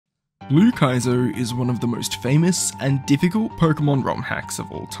Blue Kaizo is one of the most famous and difficult Pokemon ROM hacks of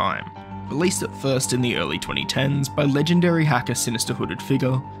all time. Released at first in the early 2010s by legendary hacker Sinister Hooded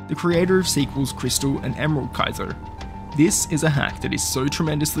Figure, the creator of sequels Crystal and Emerald Kaizo. This is a hack that is so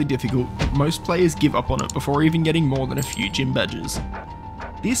tremendously difficult that most players give up on it before even getting more than a few gym badges.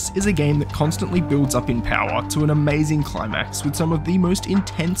 This is a game that constantly builds up in power to an amazing climax with some of the most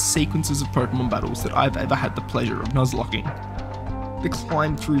intense sequences of Pokemon battles that I've ever had the pleasure of nuzlocking. The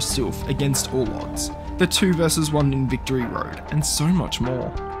climb through Sylph against all odds, the 2 vs 1 in Victory Road, and so much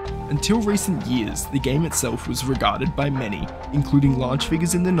more. Until recent years, the game itself was regarded by many, including large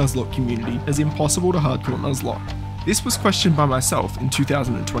figures in the Nuzlocke community, as impossible to hardcore Nuzlocke. This was questioned by myself in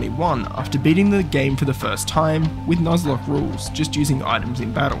 2021 after beating the game for the first time with Nuzlocke rules, just using items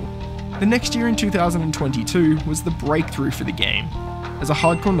in battle. The next year in 2022 was the breakthrough for the game, as a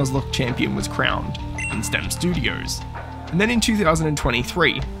hardcore Nuzlocke champion was crowned in STEM Studios. And then in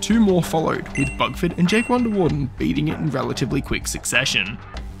 2023, 2 more followed, with Bugford and Jake Wonderwarden beating it in relatively quick succession.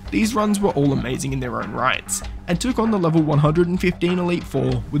 These runs were all amazing in their own rights, and took on the level 115 Elite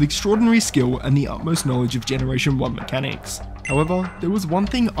Four with extraordinary skill and the utmost knowledge of Generation 1 mechanics. However, there was one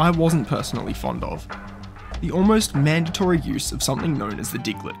thing I wasn't personally fond of: the almost mandatory use of something known as the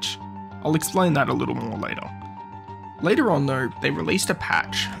dig glitch. I'll explain that a little more later. Later on though, they released a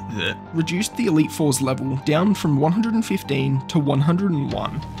patch that reduced the Elite Four's level down from 115 to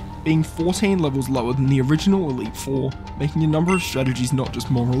 101, being 14 levels lower than the original Elite Four, making a number of strategies not just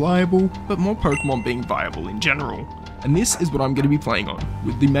more reliable, but more Pokemon being viable in general. And this is what I'm going to be playing on,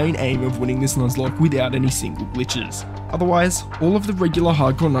 with the main aim of winning this Nuzlocke without any single glitches. Otherwise, all of the regular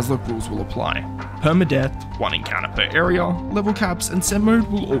hardcore Nuzlocke rules will apply. Permadeath, 1 encounter per area, level caps, and set mode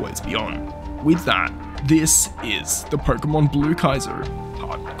will always be on. With that, this is the Pokemon Blue Kaizo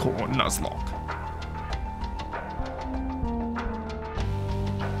Hardcore Nuzlocke.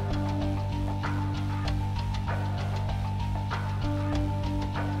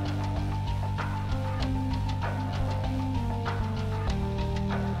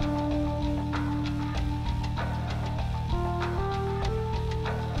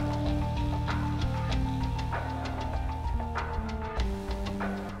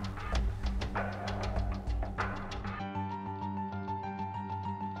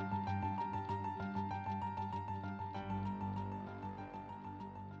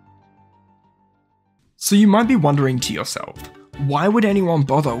 So you might be wondering to yourself, why would anyone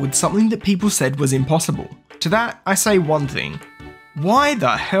bother with something that people said was impossible? To that, I say one thing: why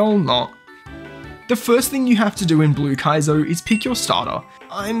the hell not? The first thing you have to do in Blue Kaizo is pick your starter.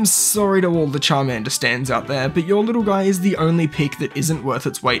 I'm sorry to all the Charmander stands out there, but your little guy is the only pick that isn't worth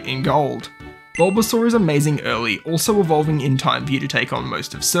its weight in gold. Bulbasaur is amazing early, also evolving in time for you to take on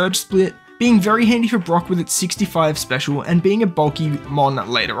most of Surge Split, being very handy for Brock with its 65 special, and being a bulky mon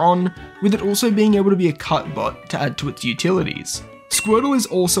later on, with it also being able to be a cut bot to add to its utilities. Squirtle is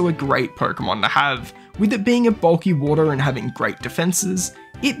also a great Pokemon to have, with it being a bulky water and having great defenses.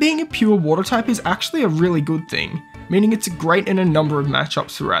 It being a pure water type is actually a really good thing, meaning it's great in a number of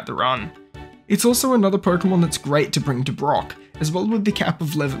matchups throughout the run. It's also another Pokemon that's great to bring to Brock, as well with the cap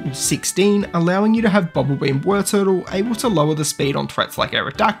of level 16 allowing you to have Bubble Beam Wurturtle able to lower the speed on threats like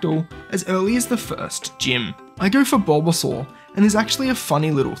Aerodactyl as early as the first gym. I go for Bulbasaur, and there's actually a funny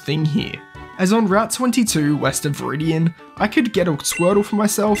little thing here, as on Route 22 west of Viridian, I could get a Squirtle for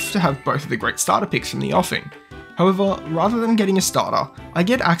myself to have both of the great starter picks from the offing. However, rather than getting a starter, I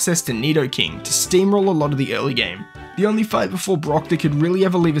get access to Nidoking to steamroll a lot of the early game. The only fight before Brock that could really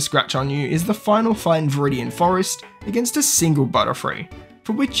ever leave a scratch on you is the final fight in Viridian Forest against a single Butterfree,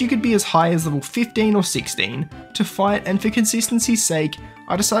 for which you could be as high as level 15 or 16 to fight, and for consistency's sake,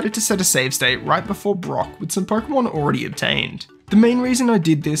 I decided to set a save state right before Brock with some Pokemon already obtained. The main reason I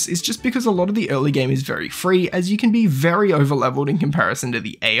did this is just because a lot of the early game is very free, as you can be very overleveled in comparison to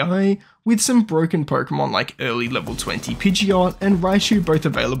the AI, with some broken Pokemon like early level 20 Pidgeot and Raichu both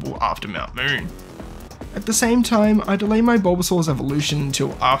available after Mount Moon. At the same time, I delay my Bulbasaur's evolution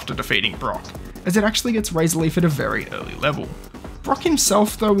until after defeating Brock, as it actually gets Razor Leaf at a very early level. Brock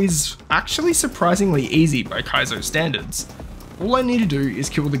himself though is actually surprisingly easy by Kaizo standards. All I need to do is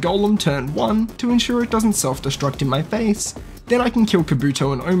kill the Golem turn 1 to ensure it doesn't self-destruct in my face, then I can kill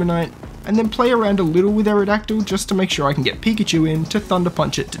Kabuto and Omanite, and then play around a little with Aerodactyl just to make sure I can get Pikachu in to Thunder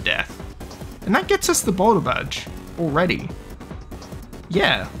Punch it to death. And that gets us the Boulder Badge, already.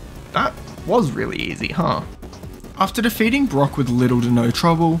 Yeah, that was really easy, huh? After defeating Brock with little to no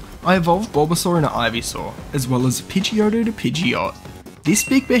trouble, I evolved Bulbasaur into Ivysaur, as well as Pidgeotto to Pidgeot. This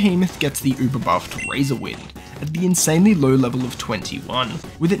big behemoth gets the uber buffed Razor Wind at the insanely low level of 21,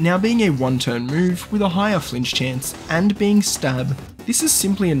 with it now being a one-turn move with a higher flinch chance and being stab, This is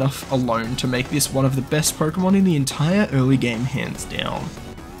simply enough alone to make this one of the best Pokemon in the entire early game, hands down.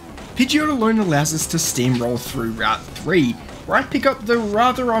 Pidgeot alone allows us to steamroll through Route 3, where I pick up the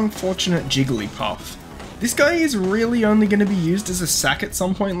rather unfortunate Jigglypuff. This guy is really only going to be used as a sack at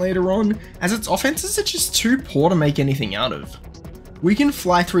some point later on, as its offenses are just too poor to make anything out of. We can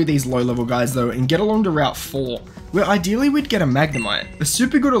fly through these low level guys though and get along to Route 4, where ideally we'd get a Magnemite, a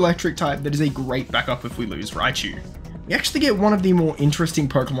super good electric type that is a great backup if we lose Raichu. We actually get one of the more interesting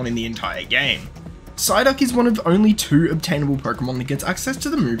Pokemon in the entire game. Psyduck is one of only 2 obtainable Pokemon that gets access to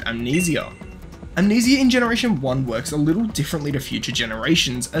the move Amnesia. Amnesia in Generation 1 works a little differently to future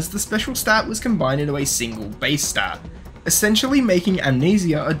generations, as the special stat was combined into a single base stat, essentially making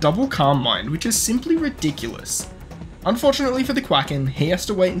Amnesia a double Calm Mind, which is simply ridiculous. Unfortunately for the Quacken, he has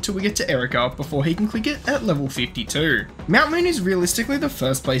to wait until we get to Erica before he can click it at level 52. Mount Moon is realistically the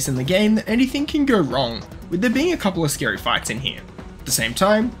first place in the game that anything can go wrong, with there being a couple of scary fights in here. At the same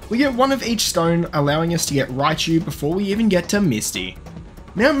time, we get one of each stone, allowing us to get Raichu before we even get to Misty.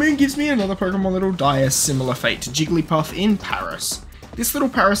 Mount Moon gives me another Pokemon that'll die a similar fate to Jigglypuff in Paris. This little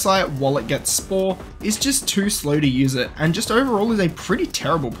parasite, while it gets Spore, is just too slow to use it, and just overall is a pretty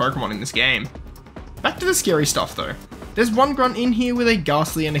terrible Pokemon in this game. Back to the scary stuff though. There's one grunt in here with a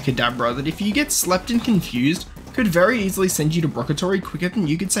Ghastly and a Kadabra that if you get slept and confused, could very easily send you to Brockatory quicker than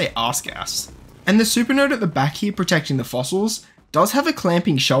you could say Arse Gas. And the Super Node at the back here protecting the fossils does have a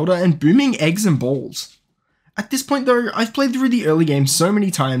clamping shoulder and booming eggs and balls. At this point though, I've played through the early game so many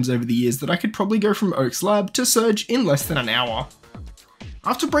times over the years that I could probably go from Oak's Lab to Surge in less than an hour.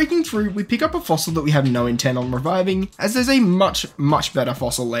 After breaking through, we pick up a fossil that we have no intent on reviving, as there's a much better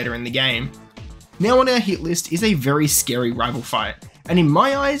fossil later in the game. Now on our hit list is a very scary rival fight, and in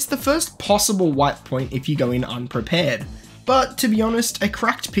my eyes, the first possible wipe point if you go in unprepared. But to be honest, a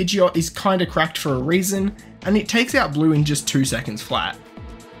cracked Pidgeot is kinda cracked for a reason, and it takes out Blue in just 2 seconds flat.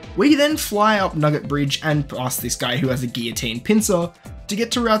 We then fly up Nugget Bridge and past this guy who has a guillotine pincer to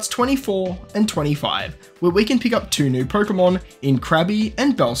get to routes 24 and 25, where we can pick up 2 new Pokemon in Krabby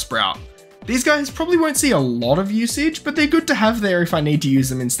and Bellsprout. These guys probably won't see a lot of usage, but they're good to have there if I need to use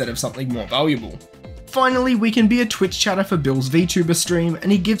them instead of something more valuable. Finally, we can be a Twitch chatter for Bill's VTuber stream,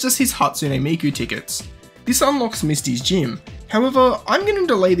 and he gives us his Hatsune Miku tickets. This unlocks Misty's gym. However, I'm going to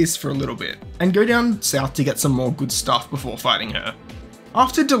delay this for a little bit, and go down south to get some more good stuff before fighting her.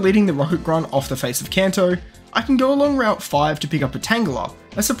 After deleting the Rocket Grunt off the face of Kanto, I can go along Route 5 to pick up a Tangela,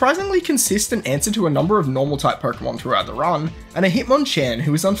 a surprisingly consistent answer to a number of normal type Pokemon throughout the run, and a Hitmonchan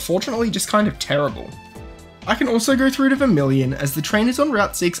who is unfortunately just kind of terrible. I can also go through to Vermilion, as the trainers on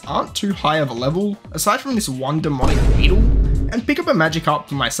Route 6 aren't too high of a level, aside from this one demonic beetle, and pick up a Magikarp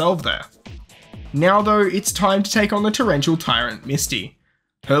for myself there. Now though, it's time to take on the torrential tyrant Misty.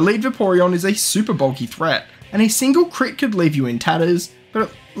 Her lead Vaporeon is a super bulky threat, and a single crit could leave you in tatters,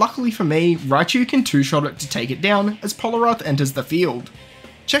 but luckily for me, Raichu can 2-shot it to take it down as Poliwrath enters the field.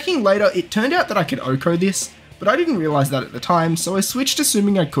 Checking later, it turned out that I could OHKO this, but I didn't realise that at the time, so I switched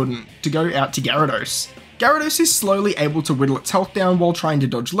assuming I couldn't, to go out to Gyarados. Gyarados is slowly able to whittle its health down while trying to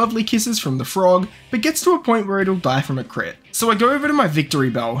dodge lovely kisses from the frog, but gets to a point where it'll die from a crit. So I go over to my Victory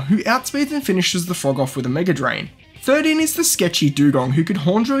Bell, who outspeeds and finishes the frog off with a Mega Drain. Third in is the sketchy Dugong, who could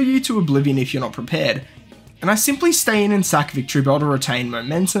horndraw you to oblivion if you're not prepared, and I simply stay in and sack Victory Bell to retain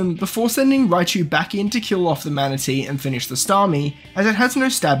momentum before sending Raichu back in to kill off the Manatee and finish the Starmie, as it has no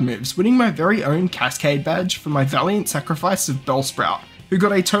stab moves, winning my very own Cascade badge for my valiant sacrifice of Bellsprout, who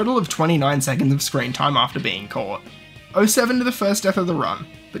got a total of 29 seconds of screen time after being caught. 07 to the first death of the run,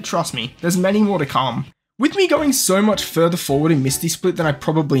 but trust me, there's many more to come. With me going so much further forward in Misty Split than I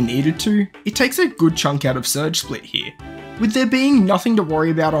probably needed to, it takes a good chunk out of Surge Split here. With there being nothing to worry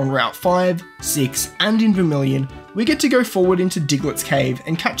about on Route 5, 6, and in Vermilion, we get to go forward into Diglett's Cave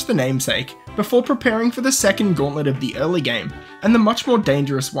and catch the Namesake, before preparing for the second gauntlet of the early game, and the much more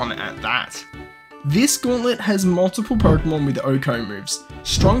dangerous one at that. This gauntlet has multiple Pokemon with OHKO moves,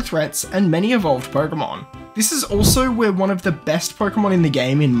 strong threats, and many evolved Pokemon. This is also where one of the best Pokemon in the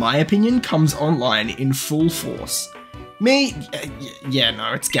game, in my opinion, comes online in full force. Yeah,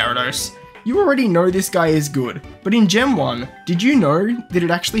 no, it's Gyarados. You already know this guy is good, but in Gen 1, did you know that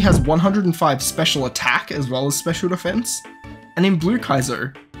it actually has 105 special attack as well as special defense? And in Blue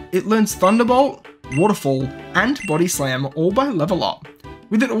Kaizo, it learns Thunderbolt, Waterfall, and Body Slam all by level up.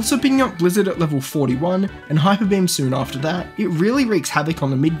 With it also picking up Blizzard at level 41 and Hyper Beam soon after that, it really wreaks havoc on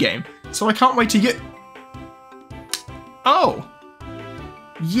the mid game, so I can't wait to get... Oh!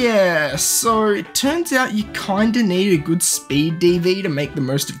 Yeah, so it turns out you kinda need a good speed DV to make the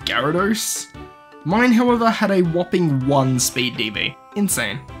most of Gyarados. Mine, however, had a whopping 1 speed DV.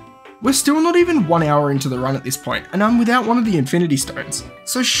 Insane. We're still not even 1 hour into the run at this point, and I'm without one of the Infinity Stones,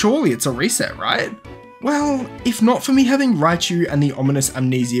 so surely it's a reset, right? Well, if not for me having Raichu and the ominous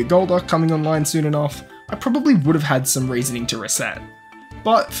Amnesia Golduck coming online soon enough, I probably would have had some reasoning to reset.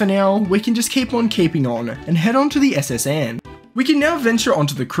 But for now, we can just keep on keeping on and head on to the SS Anne. We can now venture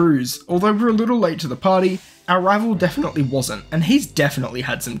onto the cruise. Although we're a little late to the party, our rival definitely wasn't, and he's definitely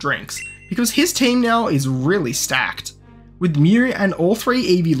had some drinks, because his team now is really stacked, with Mew and all 3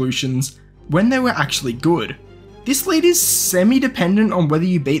 evolutions when they were actually good. This lead is semi-dependent on whether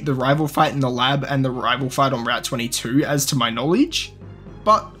you beat the rival fight in the lab and the rival fight on Route 22 as to my knowledge,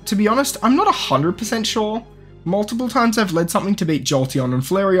 but to be honest, I'm not 100% sure. Multiple times I've led something to beat Jolteon and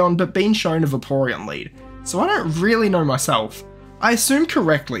Flareon but been shown a Vaporeon lead, so I don't really know myself. I assume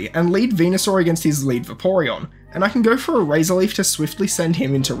correctly and lead Venusaur against his lead Vaporeon, and I can go for a Razor Leaf to swiftly send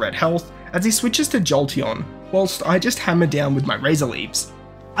him into red health as he switches to Jolteon, whilst I just hammer down with my Razor Leaves.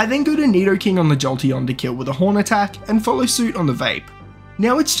 I then go to Nidoking on the Jolteon to kill with a Horn attack and follow suit on the Vape.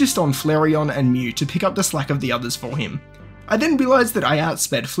 Now it's just on Flareon and Mew to pick up the slack of the others for him. I then realise that I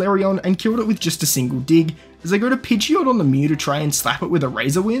outsped Flareon and killed it with just a single dig as I go to Pidgeot on the Mew to try and slap it with a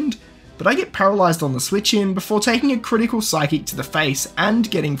Razor Wind, but I get paralysed on the switch in before taking a critical Psychic to the face and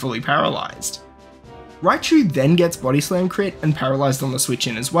getting fully paralysed. Raichu then gets Body Slam crit and paralysed on the switch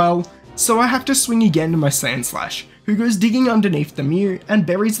in as well, so I have to swing again to my Sand Slash, who goes digging underneath the Mew and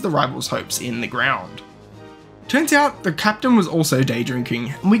buries the rival's hopes in the ground. Turns out the captain was also day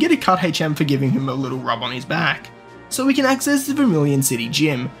drinking, and we get a cut HM for giving him a little rub on his back. So we can access the Vermilion City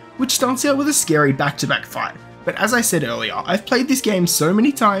Gym, which starts out with a scary back-to-back fight, but as I said earlier, I've played this game so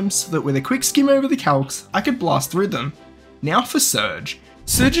many times that with a quick skim over the calcs, I could blast through them. Now for Surge.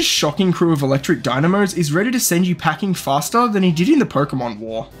 Surge's shocking crew of electric dynamos is ready to send you packing faster than he did in the Pokemon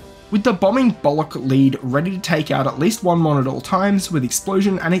War, with the bombing Bollock lead ready to take out at least one mon at all times with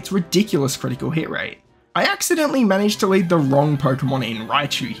Explosion and its ridiculous critical hit rate. I accidentally managed to lead the wrong Pokemon in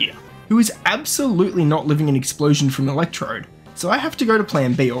Raichu here, who is absolutely not living an Explosion from Electrode, so I have to go to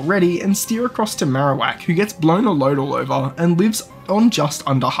plan B already and steer across to Marowak, who gets blown a load all over and lives on just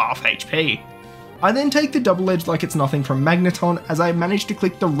under half HP. I then take the double edge like it's nothing from Magneton as I manage to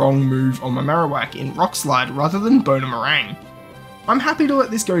click the wrong move on my Marowak in Rock Slide rather than Bonemerang. I'm happy to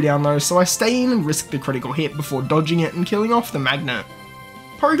let this go down though, so I stay in and risk the critical hit before dodging it and killing off the Magnet.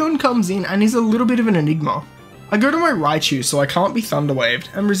 Porygon comes in and is a little bit of an enigma. I go to my Raichu so I can't be Thunder Waved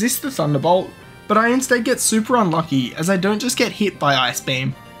and resist the Thunderbolt, but I instead get super unlucky as I don't just get hit by Ice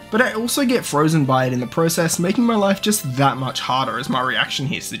Beam, but I also get frozen by it in the process, making my life just that much harder as my reaction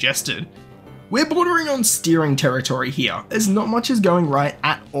here suggested. We're bordering on steering territory here, as not much is going right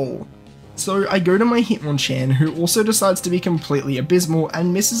at all. So I go to my Hitmonchan, who also decides to be completely abysmal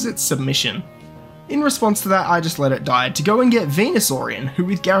and misses its submission. In response to that, I just let it die to go and get Venusaur in, who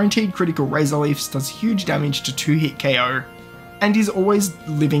with guaranteed critical Razor Leafs does huge damage to 2-hit KO, and is always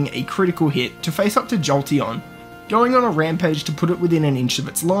living a critical hit to face up to Jolteon, going on a rampage to put it within an inch of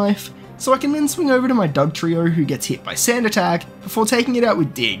its life, so I can then swing over to my Dugtrio who gets hit by Sand Attack before taking it out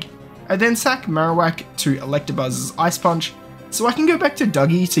with Dig. I then sack Marowak to Electabuzz's Ice Punch, so I can go back to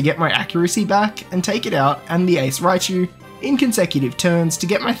Dougie to get my accuracy back and take it out and the Ace Raichu in consecutive turns to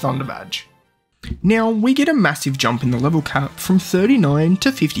get my Thunder Badge. Now we get a massive jump in the level cap from 39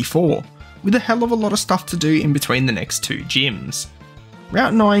 to 54, with a hell of a lot of stuff to do in between the next 2 gyms.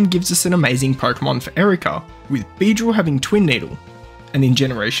 Route 9 gives us an amazing Pokemon for Erika, with Beedrill having Twin Needle, and in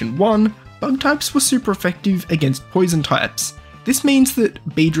Generation 1, Bug types were super effective against Poison types. This means that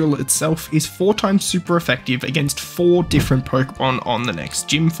Beedrill itself is 4 times super effective against 4 different Pokemon on the next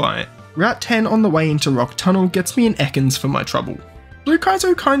gym fight. Route 10 on the way into Rock Tunnel gets me an Ekans for my trouble. Blue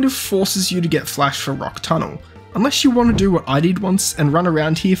Kaizo kind of forces you to get Flash for Rock Tunnel, unless you want to do what I did once and run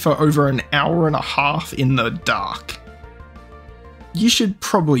around here for over an hour and a half in the dark. You should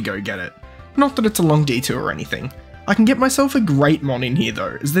probably go get it. Not that it's a long detour or anything. I can get myself a great mon in here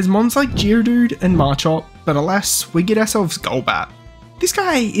though, as there's mons like Geodude and Marchop, but alas, we get ourselves Golbat. This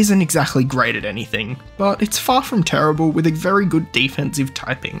guy isn't exactly great at anything, but it's far from terrible with a very good defensive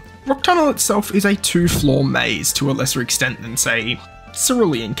typing. Rock Tunnel itself is a 2-floor maze to a lesser extent than, say,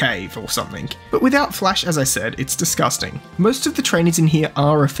 Cerulean Cave or something, but without Flash, as I said, it's disgusting. Most of the trainers in here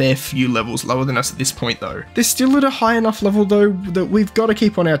are a fair few levels lower than us at this point though. They're still at a high enough level though that we've got to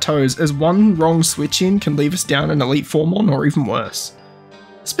keep on our toes, as one wrong switch in can leave us down an Elite Four mon or even worse.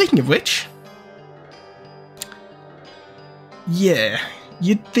 Speaking of which, yeah,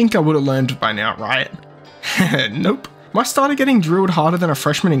 you'd think I would have learned by now, right? Nope. My starter getting drilled harder than a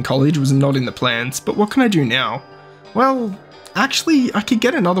freshman in college was not in the plans, but what can I do now? Well, actually, I could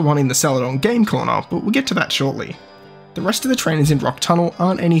get another one in the Celadon Game Corner, but we'll get to that shortly. The rest of the trainers in Rock Tunnel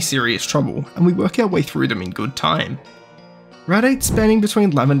aren't any serious trouble, and we work our way through them in good time. Route 8 spanning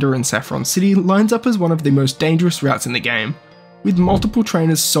between Lavender and Saffron City lines up as one of the most dangerous routes in the game, with multiple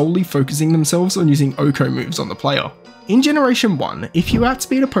trainers solely focusing themselves on using Oko moves on the player. In Generation 1, if you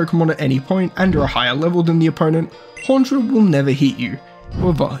outspeed a Pokemon at any point and are a higher level than the opponent, Horn Drill will never hit you.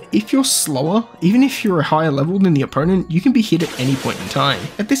 However, if you're slower, even if you're a higher level than the opponent, you can be hit at any point in time.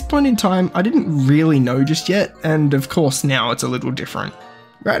 At this point in time, I didn't really know just yet, and of course now it's a little different.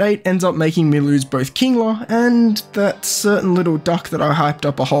 Route 8 ends up making me lose both Kingler and that certain little duck that I hyped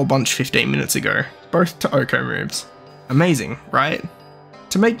up a whole bunch 15 minutes ago, both to Oko moves. Amazing, right?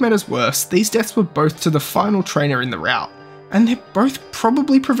 To make matters worse, these deaths were both to the final trainer in the route, and they're both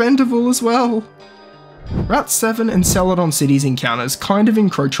probably preventable as well. Route 7 and Celadon City's encounters kind of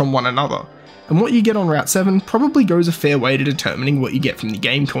encroach on one another, and what you get on Route 7 probably goes a fair way to determining what you get from the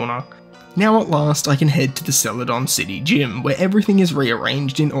game corner. Now at last I can head to the Celadon City gym, where everything is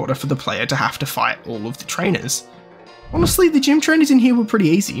rearranged in order for the player to have to fight all of the trainers. Honestly, the gym trainers in here were pretty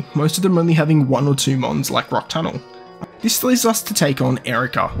easy, most of them only having 1 or 2 mons like Rock Tunnel. This leaves us to take on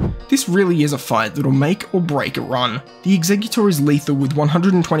Erica. This really is a fight that'll make or break a run. The Exeggutor is lethal with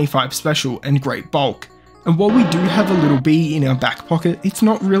 125 special and great bulk, and while we do have a little bee in our back pocket, it's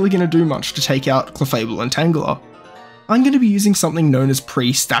not really going to do much to take out Clefable and Tangela. I'm going to be using something known as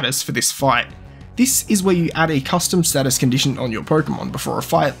pre-status for this fight. This is where you add a custom status condition on your Pokemon before a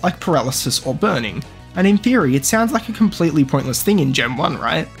fight, like paralysis or burning. And in theory, it sounds like a completely pointless thing in Gen 1,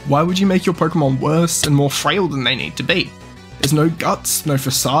 right? Why would you make your Pokemon worse and more frail than they need to be? There's no guts, no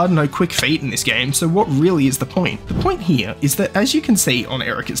facade, no quick feet in this game, so what really is the point? The point here is that, as you can see on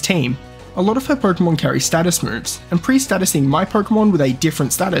Erica's team, a lot of her Pokemon carry status moves, and pre-statusing my Pokemon with a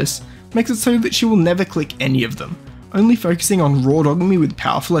different status makes it so that she will never click any of them, only focusing on raw dogging me with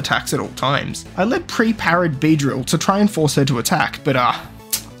powerful attacks at all times. I let pre-parried Beedrill to try and force her to attack, but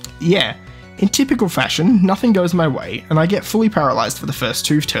yeah. In typical fashion, nothing goes my way, and I get fully paralysed for the first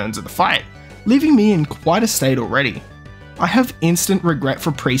 2 turns of the fight, leaving me in quite a state already. I have instant regret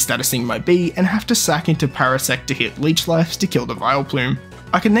for pre-statusing my bee and have to sack into Parasect to hit Leech Life to kill the Vileplume.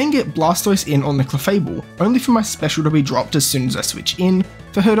 I can then get Blastoise in on the Clefable, only for my special to be dropped as soon as I switch in,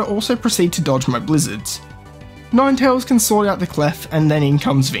 for her to also proceed to dodge my Blizzards. Ninetales can sort out the Clef, and then in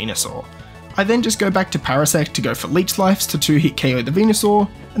comes Venusaur. I then just go back to Parasect to go for Leech Lives to 2-hit KO the Venusaur,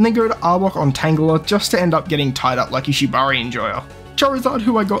 and then go to Arbok on Tangela just to end up getting tied up like a Shibari Enjoyer. Charizard,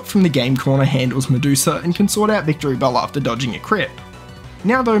 who I got from the game corner, handles Medusa and can sort out Victory Bell after dodging a crit.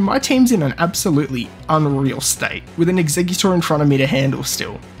 Now though, my team's in an absolutely unreal state, with an Exeggutor in front of me to handle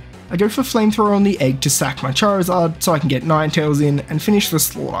still. I go for Flamethrower on the egg to sack my Charizard so I can get Ninetales in and finish the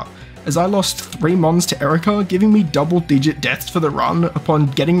slaughter, as I lost 3 mons to Erica, giving me double-digit deaths for the run upon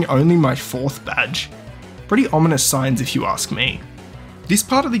getting only my 4th badge. Pretty ominous signs if you ask me. This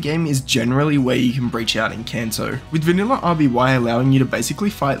part of the game is generally where you can breach out in Kanto, with vanilla RBY allowing you to basically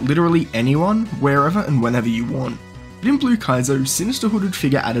fight literally anyone, wherever and whenever you want. But in Blue Kaizo, Sinister Hooded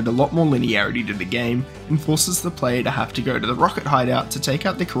Figure added a lot more linearity to the game and forces the player to have to go to the Rocket Hideout to take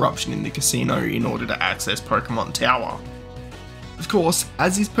out the corruption in the casino in order to access Pokemon Tower. Of course,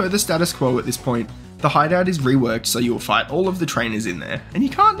 as is per the status quo at this point, the hideout is reworked so you'll fight all of the trainers in there, and you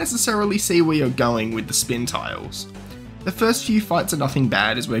can't necessarily see where you're going with the spin tiles. The first few fights are nothing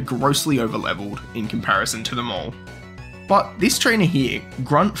bad as we're grossly overleveled in comparison to them all. But this trainer here,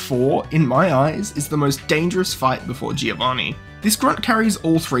 Grunt 4, in my eyes, is the most dangerous fight before Giovanni. This Grunt carries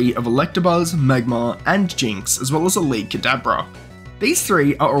all 3 of Electabuzz, Magmar, and Jinx, as well as a lead Kadabra. These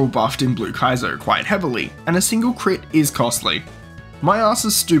 3 are all buffed in Blue Kaizo quite heavily, and a single crit is costly. My ass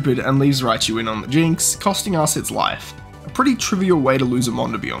is stupid and leaves Raichu in on the Jinx, costing us its life. A pretty trivial way to lose a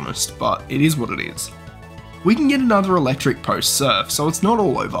Mon to be honest, but it is what it is. We can get another electric post-surf, so it's not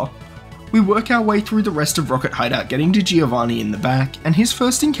all over. We work our way through the rest of Rocket Hideout getting to Giovanni in the back, and his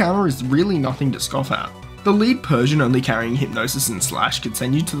first encounter is really nothing to scoff at. The lead Persian only carrying Hypnosis and Slash can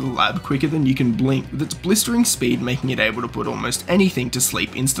send you to the lab quicker than you can blink, with its blistering speed making it able to put almost anything to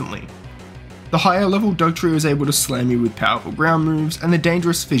sleep instantly. The higher level Dugtrio is able to slam you with powerful ground moves, and the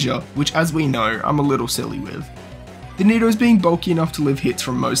dangerous Fissure, which as we know, I'm a little silly with. The Nidos being bulky enough to live hits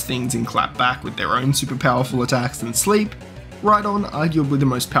from most things and clap back with their own super powerful attacks and sleep, Rhydon, arguably the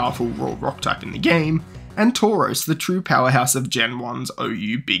most powerful raw rock type in the game, and Tauros, the true powerhouse of Gen 1's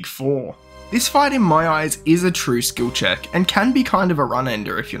OU Big 4. This fight in my eyes is a true skill check, and can be kind of a run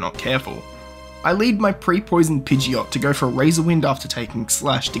ender if you're not careful. I lead my pre-poisoned Pidgeot to go for Razor Wind after taking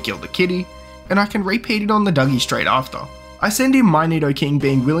Slash to kill the kitty, and I can repeat it on the Dougie straight after. I send in my Nidoking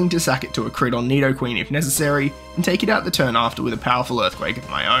being willing to sack it to a crit on Nidoqueen if necessary, and take it out the turn after with a powerful Earthquake of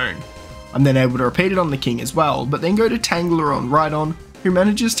my own. I'm then able to repeat it on the King as well, but then go to Tangler on Rhydon, who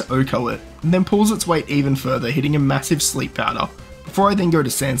manages to OHKO it, and then pulls its weight even further, hitting a massive sleep powder, before I then go to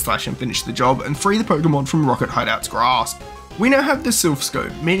Sandslash and finish the job and free the Pokemon from Rocket Hideout's grasp. We now have the Sylph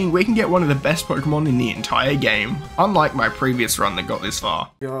Scope, meaning we can get one of the best Pokemon in the entire game, unlike my previous run that got this far.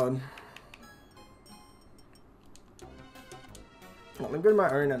 God. Let me go to my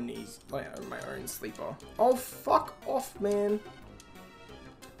own amnesia, like my own sleeper. Oh, fuck off, man.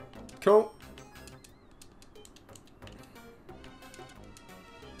 Cool.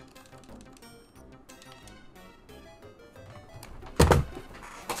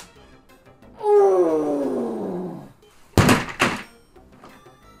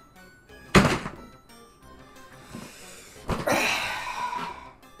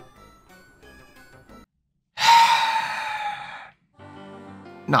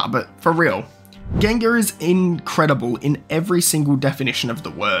 Nah, but for real, Gengar is incredible in every single definition of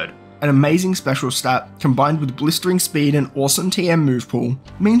the word. An amazing special stat, combined with blistering speed and awesome TM move pool,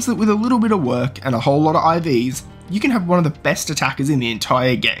 means that with a little bit of work and a whole lot of IVs, you can have one of the best attackers in the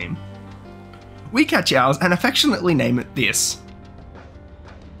entire game. We catch ours and affectionately name it this.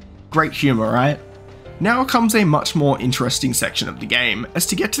 Great humour, right? Now comes a much more interesting section of the game, as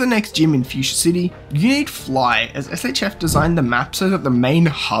to get to the next gym in Fuchsia City, you need Fly, as SHF designed the map so that the main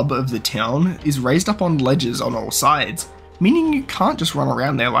hub of the town is raised up on ledges on all sides, meaning you can't just run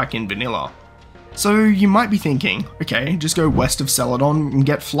around there like in vanilla. So you might be thinking, okay, just go west of Celadon and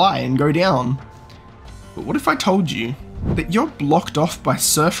get Fly and go down. But what if I told you that you're blocked off by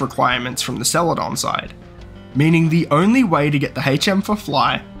surf requirements from the Celadon side? Meaning the only way to get the HM for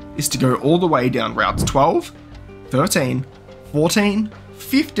Fly is to go all the way down routes 12, 13, 14,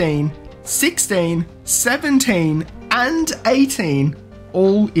 15, 16, 17, and 18,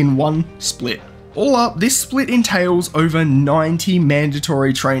 all in one split. All up, this split entails over 90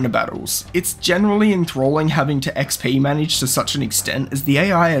 mandatory trainer battles. It's generally enthralling having to XP manage to such an extent, as the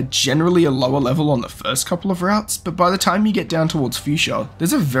AI are generally a lower level on the first couple of routes, but by the time you get down towards Fuchsia,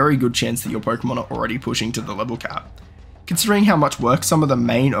 there's a very good chance that your Pokemon are already pushing to the level cap. Considering how much work some of the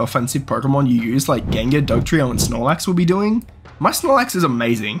main offensive Pokemon you use like Gengar, Dugtrio and Snorlax will be doing, my Snorlax is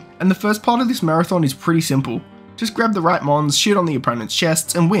amazing, and the first part of this marathon is pretty simple. Just grab the right mons, shit on the opponent's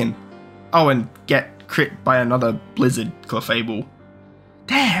chests and win. Oh, and get crit by another Blizzard Clefable.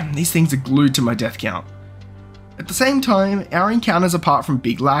 Damn, these things are glued to my death count. At the same time, our encounters apart from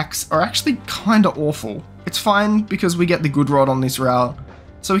Big Lax are actually kinda awful. It's fine because we get the Good Rod on this route,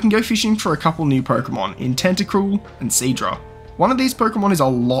 so we can go fishing for a couple new Pokemon in Tentacruel and Seadra. One of these Pokemon is a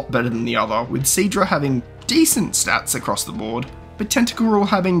lot better than the other, with Seadra having decent stats across the board, but Tentacruel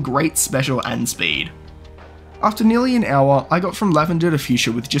having great special and speed. After nearly an hour, I got from Lavender to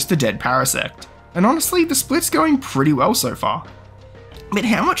Fuchsia with just a dead Parasect, and honestly, the split's going pretty well so far. But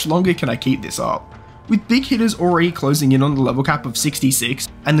how much longer can I keep this up? With big hitters already closing in on the level cap of 66,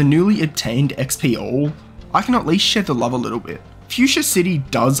 and the newly obtained XP all, I can at least shed the love a little bit. Fuchsia City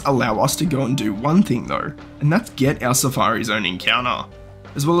does allow us to go and do one thing though, and that's get our Safari Zone encounter,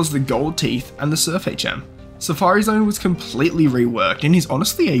 as well as the Gold Teeth and the Surf HM. Safari Zone was completely reworked and is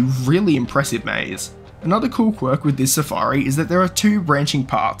honestly a really impressive maze. Another cool quirk with this Safari is that there are two branching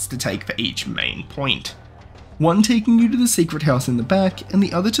paths to take for each main point. One taking you to the secret house in the back and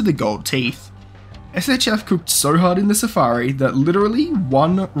the other to the Gold Teeth. SHF cooked so hard in the Safari that literally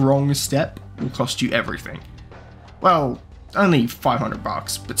one wrong step will cost you everything. Well, only 500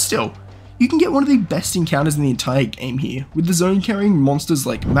 bucks, but still, you can get one of the best encounters in the entire game here, with the zone carrying monsters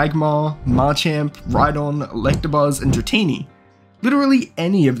like Magmar, Marchamp, Rhydon, Electabuzz, and Dratini. Literally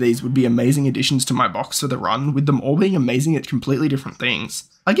any of these would be amazing additions to my box for the run, with them all being amazing at completely different things.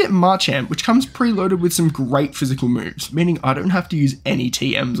 I get Marchamp, which comes preloaded with some great physical moves, meaning I don't have to use any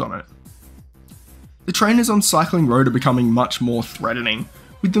TMs on it. The trainers on Cycling Road are becoming much more threatening,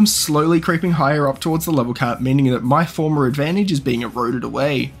 with them slowly creeping higher up towards the level cap, meaning that my former advantage is being eroded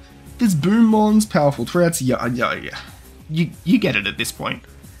away. There's boom mons, powerful threats, you get it at this point.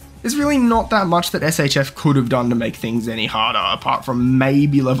 There's really not that much that SHF could have done to make things any harder, apart from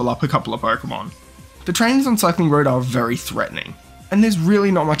maybe level up a couple of Pokemon. The trainers on Cycling Road are very threatening, and there's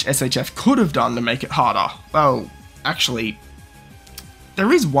really not much SHF could have done to make it harder. Well, actually,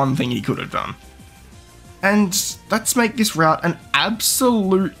 there is one thing he could have done. And let's make this route an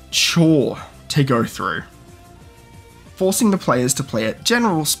absolute chore to go through, forcing the players to play at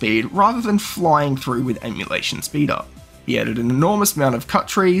general speed rather than flying through with emulation speed up. He added an enormous amount of cut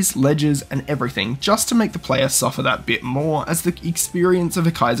trees, ledges, and everything just to make the player suffer that bit more, as the experience of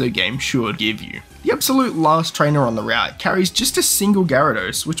a Kaizo game should give you. The absolute last trainer on the route carries just a single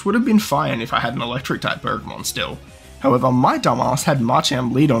Gyarados, which would have been fine if I had an electric type Pokemon still, However, my dumbass had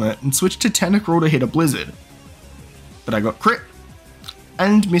Marcham lead on it and switched to Tentacruel to hit a Blizzard. But I got crit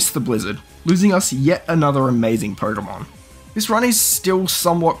and missed the Blizzard, losing us yet another amazing Pokemon. This run is still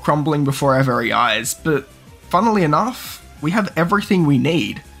somewhat crumbling before our very eyes, but funnily enough, we have everything we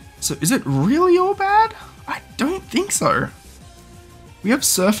need. So is it really all bad? I don't think so. We have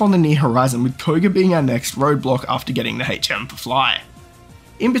Surf on the near horizon, with Koga being our next roadblock after getting the HM for Fly.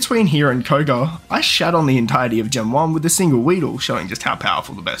 In between here and Koga, I shat on the entirety of Gen 1 with a single Weedle, showing just how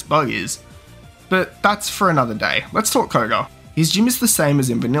powerful the best bug is. But that's for another day. Let's talk Koga. His gym is the same as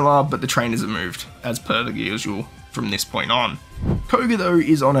in Vanilla, but the trainers have moved, as per the usual, from this point on. Koga though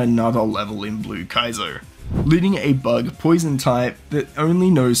is on another level in Blue Kaizo. Leading a bug poison type that only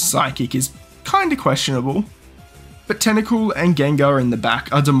knows Psychic is kinda questionable. But Tentacool and Gengar in the back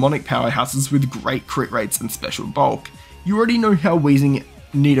are demonic powerhouses with great crit rates and special bulk. You already know how Weezing,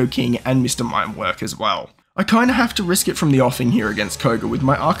 Nidoking and Mr. Mime work as well. I kinda have to risk it from the offing here against Koga, with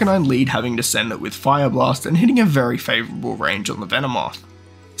my Arcanine lead having to send it with Fire Blast and hitting a very favourable range on the Venomoth.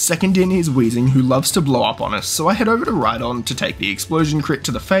 Second in is Weezing, who loves to blow up on us, so I head over to Rhydon to take the explosion crit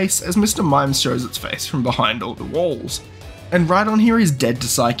to the face as Mr. Mime shows its face from behind all the walls. And Rhydon here is dead to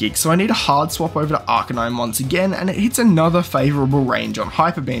Psychic, so I need a hard swap over to Arcanine once again, and it hits another favourable range on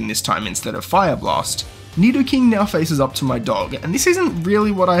Hyper Beam this time instead of Fire Blast. Nidoking now faces up to my dog, and this isn't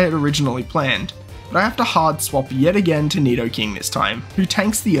really what I had originally planned, but I have to hard swap yet again to Nidoking this time, who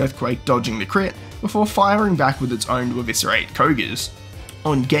tanks the Earthquake dodging the crit before firing back with its own to eviscerate Koga's.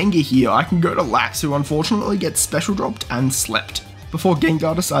 On Gengar here, I can go to Lax, who unfortunately gets special dropped and slept, before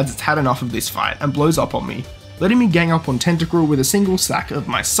Gengar decides it's had enough of this fight and blows up on me, letting me gang up on Tentacruel with a single sack of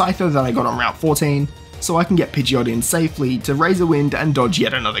my Scyther that I got on Route 14, so I can get Pidgeot in safely to Razor Wind and dodge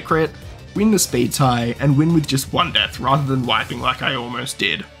yet another crit, win the speed tie, and win with just one death rather than wiping like I almost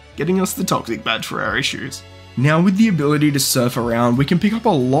did, getting us the Toxic badge for our issues. Now with the ability to surf around, we can pick up a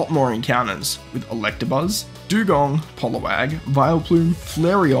lot more encounters, with Electabuzz, Dugong, Poliwag, Vileplume,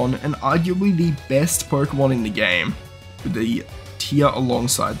 Flareon, and arguably the best Pokemon in the game, with the tier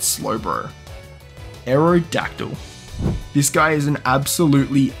alongside Slowbro, Aerodactyl. This guy is an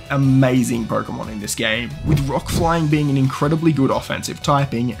absolutely amazing Pokemon in this game, with Rock Flying being an incredibly good offensive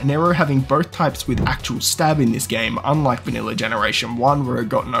typing, and Aero having both types with actual stab in this game, unlike Vanilla Generation 1 where it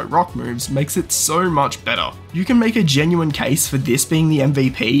got no rock moves, makes it so much better. You can make a genuine case for this being the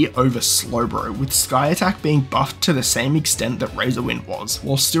MVP over Slowbro, with Sky Attack being buffed to the same extent that Razor Wind was,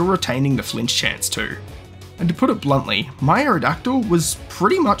 while still retaining the flinch chance too. And to put it bluntly, my Aerodactyl was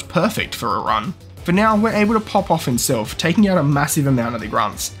pretty much perfect for a run. For now, we're able to pop off himself, taking out a massive amount of the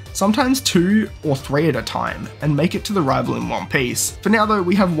grunts, sometimes 2 or 3 at a time, and make it to the rival in one piece. For now though,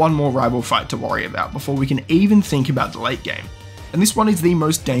 we have one more rival fight to worry about before we can even think about the late game, and this one is the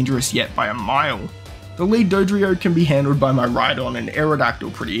most dangerous yet by a mile. The lead Dodrio can be handled by my Rhydon and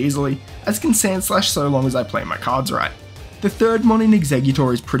Aerodactyl pretty easily, as can Sandslash so long as I play my cards right. The third mon in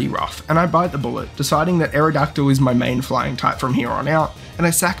Exeggutor is pretty rough, and I bite the bullet, deciding that Aerodactyl is my main flying type from here on out, and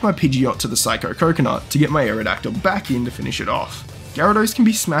I sack my Pidgeot to the Psycho Coconut to get my Aerodactyl back in to finish it off. Gyarados can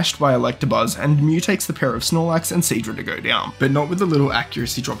be smashed by Electabuzz, and Mew takes the pair of Snorlax and Seadra to go down, but not with a little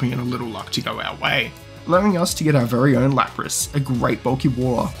accuracy dropping and a little luck to go our way, allowing us to get our very own Lapras, a great bulky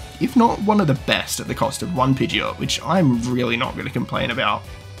water, if not one of the best at the cost of one Pidgeot, which I'm really not going to complain about.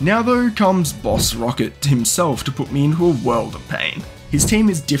 Now though comes Boss Rocket himself to put me into a world of pain. His team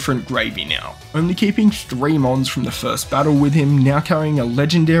is different gravy now, only keeping 3 mons from the first battle with him, now carrying a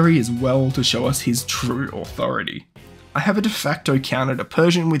legendary as well to show us his true authority. I have a de facto counter to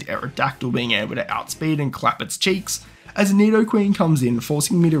Persian with Aerodactyl being able to outspeed and clap its cheeks, as Nidoqueen comes in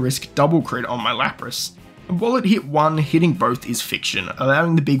forcing me to risk double crit on my Lapras. And while it hit one, hitting both is fiction,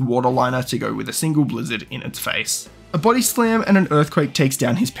 allowing the big water liner to go with a single Blizzard in its face. A Body Slam and an Earthquake takes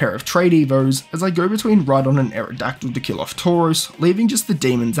down his pair of trade Evos, as I go between Rhydon and Aerodactyl to kill off Tauros, leaving just the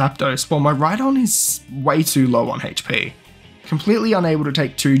Demon Zapdos while my Rhydon is way too low on HP. Completely unable to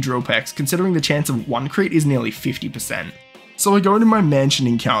take 2 Drill Pecks considering the chance of 1 crit is nearly 50%. So I go into my mansion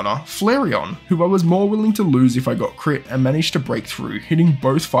encounter, Flareon, who I was more willing to lose if I got crit and managed to break through, hitting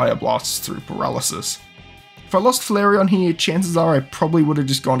both Fire Blasts through Paralysis. If I lost Flareon here, chances are I probably would have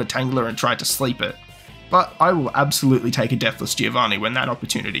just gone to Tangler and tried to sleep it. But I will absolutely take a Deathless Giovanni when that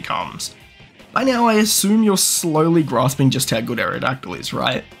opportunity comes. By now I assume you're slowly grasping just how good Aerodactyl is,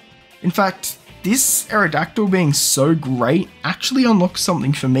 right? In fact, this Aerodactyl being so great actually unlocks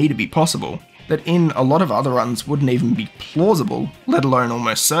something for me to be possible, that in a lot of other runs wouldn't even be plausible, let alone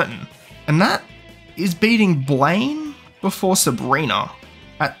almost certain. And that is beating Blaine before Sabrina,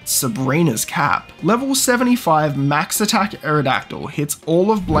 at Sabrina's cap. Level 75 max attack Aerodactyl hits all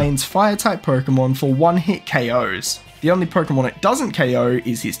of Blaine's fire type Pokemon for 1-hit KOs. The only Pokemon it doesn't KO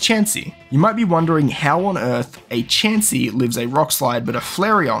is his Chansey. You might be wondering how on earth a Chansey lives a Rock Slide but a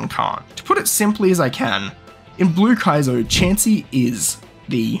Flareon can't. To put it simply as I can, in Blue Kaizo, Chansey is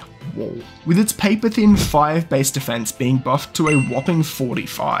the wall, with its paper-thin 5 base defense being buffed to a whopping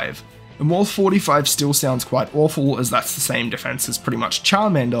 45. And while 45 still sounds quite awful, as that's the same defense as pretty much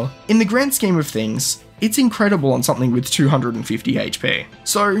Charmander, in the grand scheme of things, it's incredible on something with 250 HP.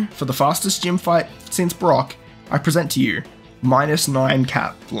 So, for the fastest gym fight since Brock, I present to you, -9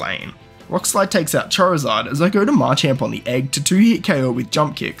 cap Blaine. Rock Slide takes out Charizard as I go to Marchamp on the egg to 2-hit KO with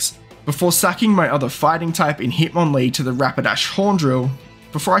jump kicks, before sacking my other fighting type in Hitmonlee to the Rapidash Horn Drill,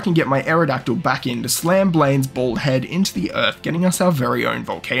 before I can get my Aerodactyl back in to slam Blaine's bald head into the earth, getting us our very own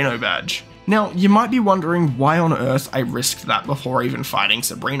Volcano badge. Now, you might be wondering why on earth I risked that before even fighting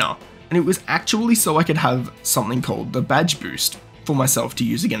Sabrina, and it was actually so I could have something called the Badge Boost for myself to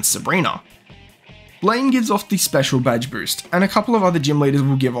use against Sabrina. Blaine gives off the special Badge Boost, and a couple of other gym leaders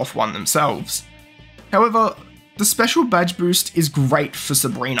will give off one themselves. However, the special Badge Boost is great for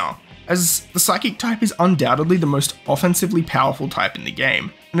Sabrina, as the Psychic type is undoubtedly the most offensively powerful type in the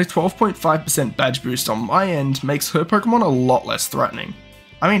game, and a 12.5% Badge Boost on my end makes her Pokemon a lot less threatening.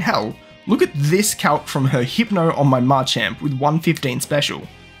 I mean hell, look at this calc from her Hypno on my Marchamp with 115 special.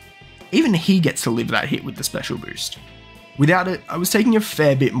 Even he gets to live that hit with the special boost. Without it, I was taking a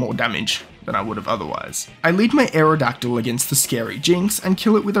fair bit more damage than I would have otherwise. I lead my Aerodactyl against the scary Jinx and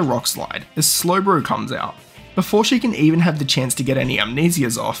kill it with a Rock Slide as Slowbro comes out. Before she can even have the chance to get any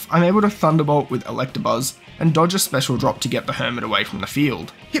amnesias off, I'm able to Thunderbolt with Electabuzz and dodge a special drop to get the Hermit away from the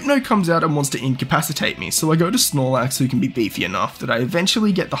field. Hypno comes out and wants to incapacitate me, so I go to Snorlax, who can be beefy enough that I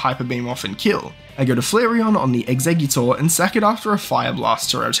eventually get the Hyper Beam off and kill. I go to Flareon on the Exeggutor and sack it after a Fire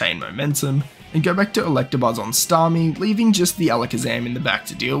Blast to retain momentum, and go back to Electabuzz on Starmie, leaving just the Alakazam in the back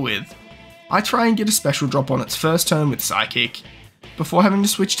to deal with. I try and get a special drop on its first turn with Psychic, before having to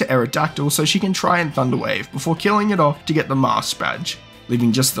switch to Aerodactyl so she can try and Thunder Wave before killing it off to get the Mask badge,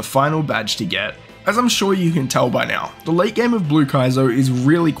 leaving just the final badge to get. As I'm sure you can tell by now, the late game of Blue Kaizo is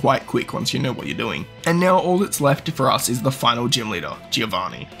really quite quick once you know what you're doing, and now all that's left for us is the final gym leader,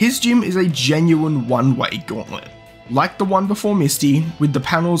 Giovanni. His gym is a genuine one-way gauntlet, like the one before Misty, with the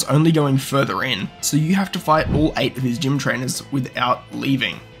panels only going further in, so you have to fight all 8 of his gym trainers without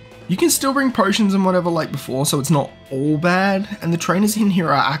leaving. You can still bring potions and whatever like before, so it's not all bad, and the trainers in here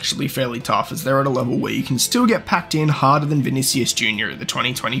are actually fairly tough as they're at a level where you can still get packed in harder than Vinicius Jr. at the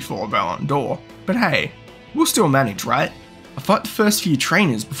 2024 Ballon d'Or. But hey, we'll still manage, right? I fight the first few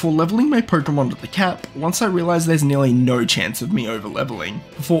trainers before leveling my Pokemon to the cap once I realise there's nearly no chance of me over-leveling,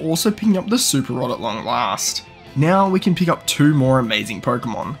 before also picking up the Super Rod at long last. Now we can pick up 2 more amazing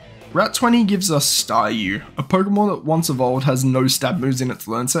Pokemon. Route 20 gives us Staryu, a Pokemon that once evolved has no stab moves in its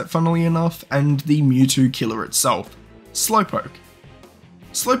learn set funnily enough, and the Mewtwo killer itself, Slowpoke.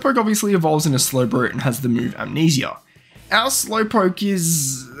 Slowpoke obviously evolves in a Slowbro and has the move Amnesia. Our Slowpoke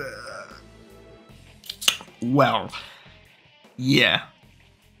is... well, yeah,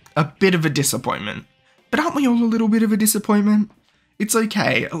 a bit of a disappointment. But aren't we all a little bit of a disappointment? It's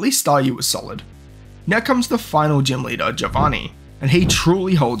okay, at least Staryu was solid. Now comes the final gym leader, Giovanni, and he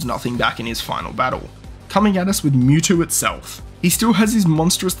truly holds nothing back in his final battle, coming at us with Mewtwo itself. He still has his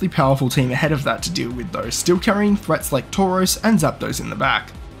monstrously powerful team ahead of that to deal with though, still carrying threats like Tauros and Zapdos in the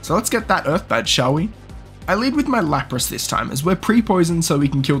back. So let's get that Earth badge, shall we? I lead with my Lapras this time as we're pre-poisoned so we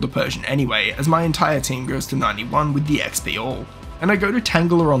can kill the Persian anyway, as my entire team goes to 91 with the XP all. And I go to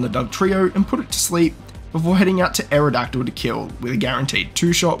Tangela on the Dugtrio and put it to sleep before heading out to Aerodactyl to kill with a guaranteed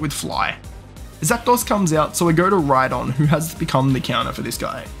 2-shot with Fly. Zapdos comes out, so I go to Rhydon, who has become the counter for this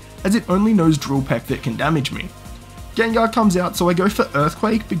guy, as it only knows Drill Peck that can damage me. Gengar comes out, so I go for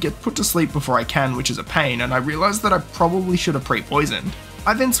Earthquake but get put to sleep before I can, which is a pain, and I realise that I probably should have pre-poisoned.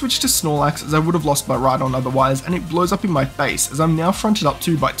 I then switch to Snorlax as I would have lost my Rhydon otherwise, and it blows up in my face as I'm now fronted up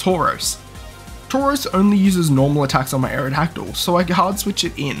to by Tauros. Tauros only uses normal attacks on my Aerodactyl, so I hard switch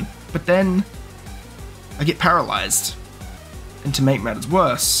it in, but then I get paralysed. And to make matters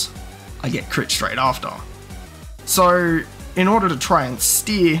worse, I get crit straight after. So, in order to try and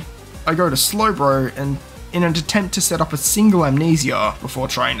steer, I go to Slowbro and in an attempt to set up a single Amnesia before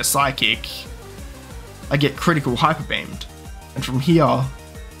trying to Psychic, I get critical Hyper Beamed. And from here,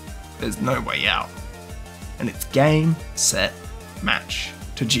 there's no way out. And it's game, set, match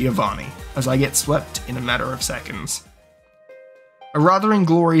to Giovanni as I get swept in a matter of seconds. A rather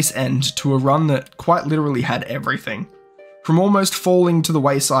inglorious end to a run that quite literally had everything. From almost falling to the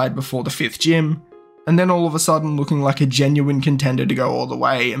wayside before the 5th gym, and then all of a sudden looking like a genuine contender to go all the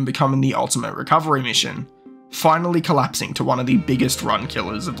way and becoming the ultimate recovery mission, finally collapsing to one of the biggest run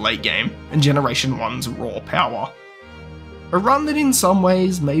killers of late game and Generation 1's raw power. A run that in some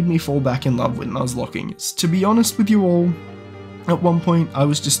ways made me fall back in love with Nuzlocking. To be honest with you all, at one point I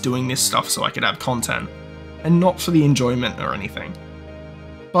was just doing this stuff so I could have content, and not for the enjoyment or anything.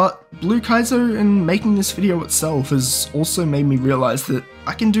 But Blue Kaizo and making this video itself has also made me realise that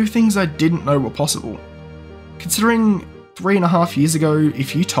I can do things I didn't know were possible. Considering 3.5 years ago,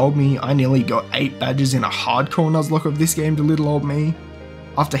 if you told me I nearly got 8 badges in a hardcore Nuzlocke of this game to little old me,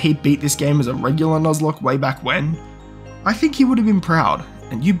 after he beat this game as a regular Nuzlocke way back when, I think he would have been proud,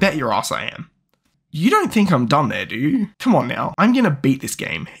 and you bet your ass I am. You don't think I'm done there, do you? Come on now, I'm gonna beat this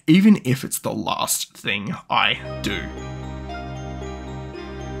game, even if it's the last thing I do.